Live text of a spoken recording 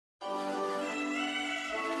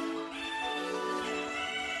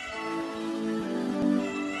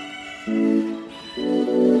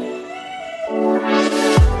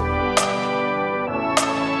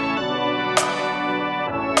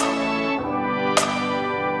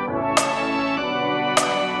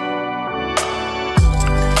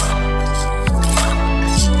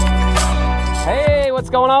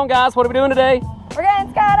going on, guys? What are we doing today? We're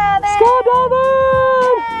going skydiving!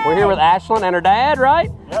 Skydiving! We're here with Ashlynn and her dad,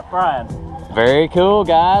 right? Yep, Brian. Very cool,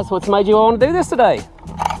 guys. What's made you want to do this today?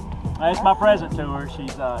 It's my present to her.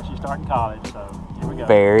 She's starting college, so here we go.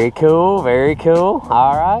 Very cool, very cool.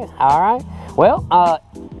 All right, all right. Well,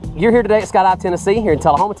 you're here today at Skydive Tennessee, here in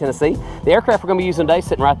Tullahoma, Tennessee. The aircraft we're going to be using today is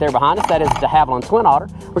sitting right there behind us. That is the de Havilland Twin Otter.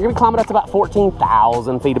 We're going to be climbing up to about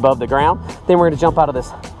 14,000 feet above the ground. Then we're going to jump out of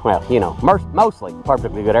this, well, you know, mostly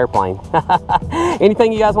perfectly good airplane.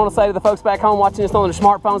 Anything you guys want to say to the folks back home watching this on their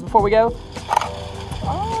smartphones before we go?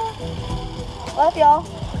 Love y'all.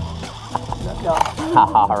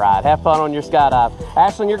 All right, have fun on your skydive.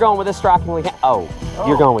 Ashlynn, you're going with this strikingly.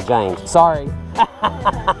 You're going with James. Sorry.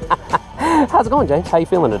 How's it going, James? How you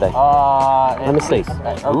feeling today? Let me see.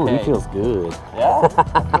 Okay. Ooh, he feels good. Yeah?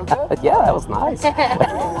 Feel good? Yeah, that was nice. All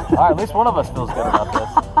right, at least one of us feels good about this.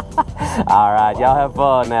 All right, y'all have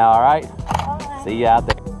fun now, all right? See you out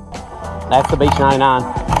there. That's the Beach 99.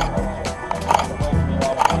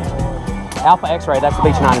 Alpha X-ray, that's the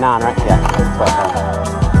Beach 99, right? Yeah, that's what I thought.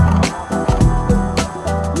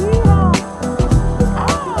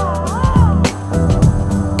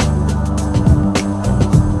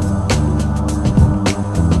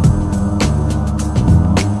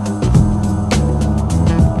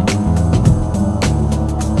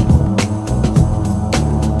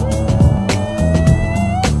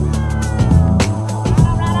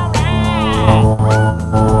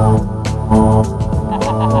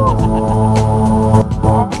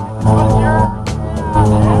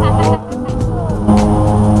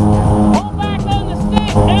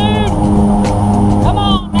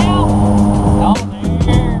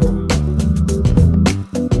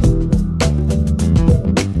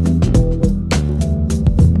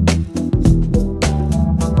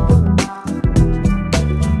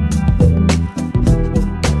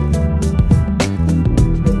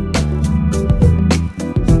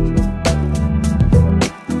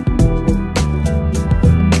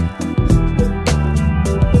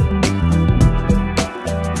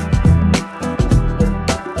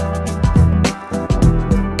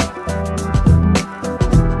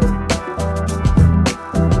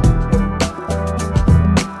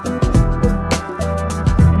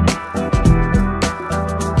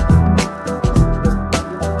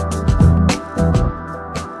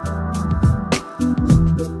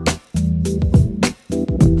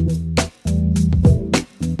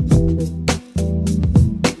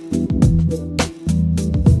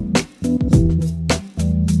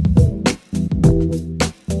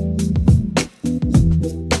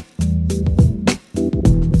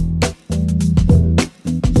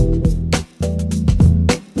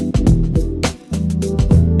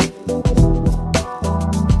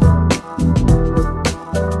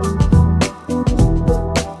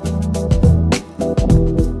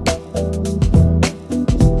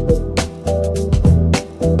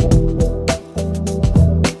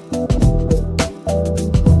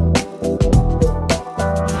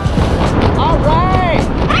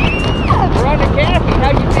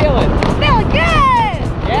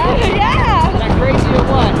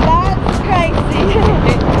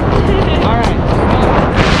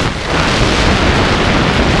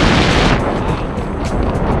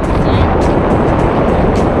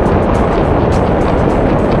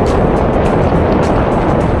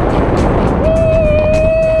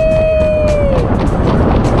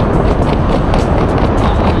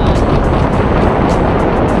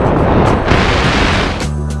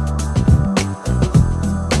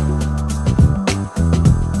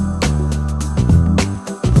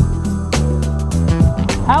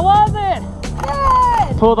 How was it?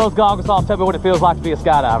 Good! Pull those goggles off. Tell me what it feels like to be a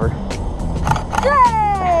skydiver.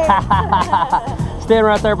 Great! Stand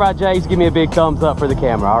right there by Jay's. Give me a big thumbs up for the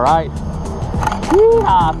camera, all right?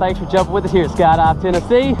 Thanks for jumping with us here at Skydive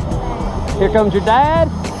Tennessee. Here comes your dad.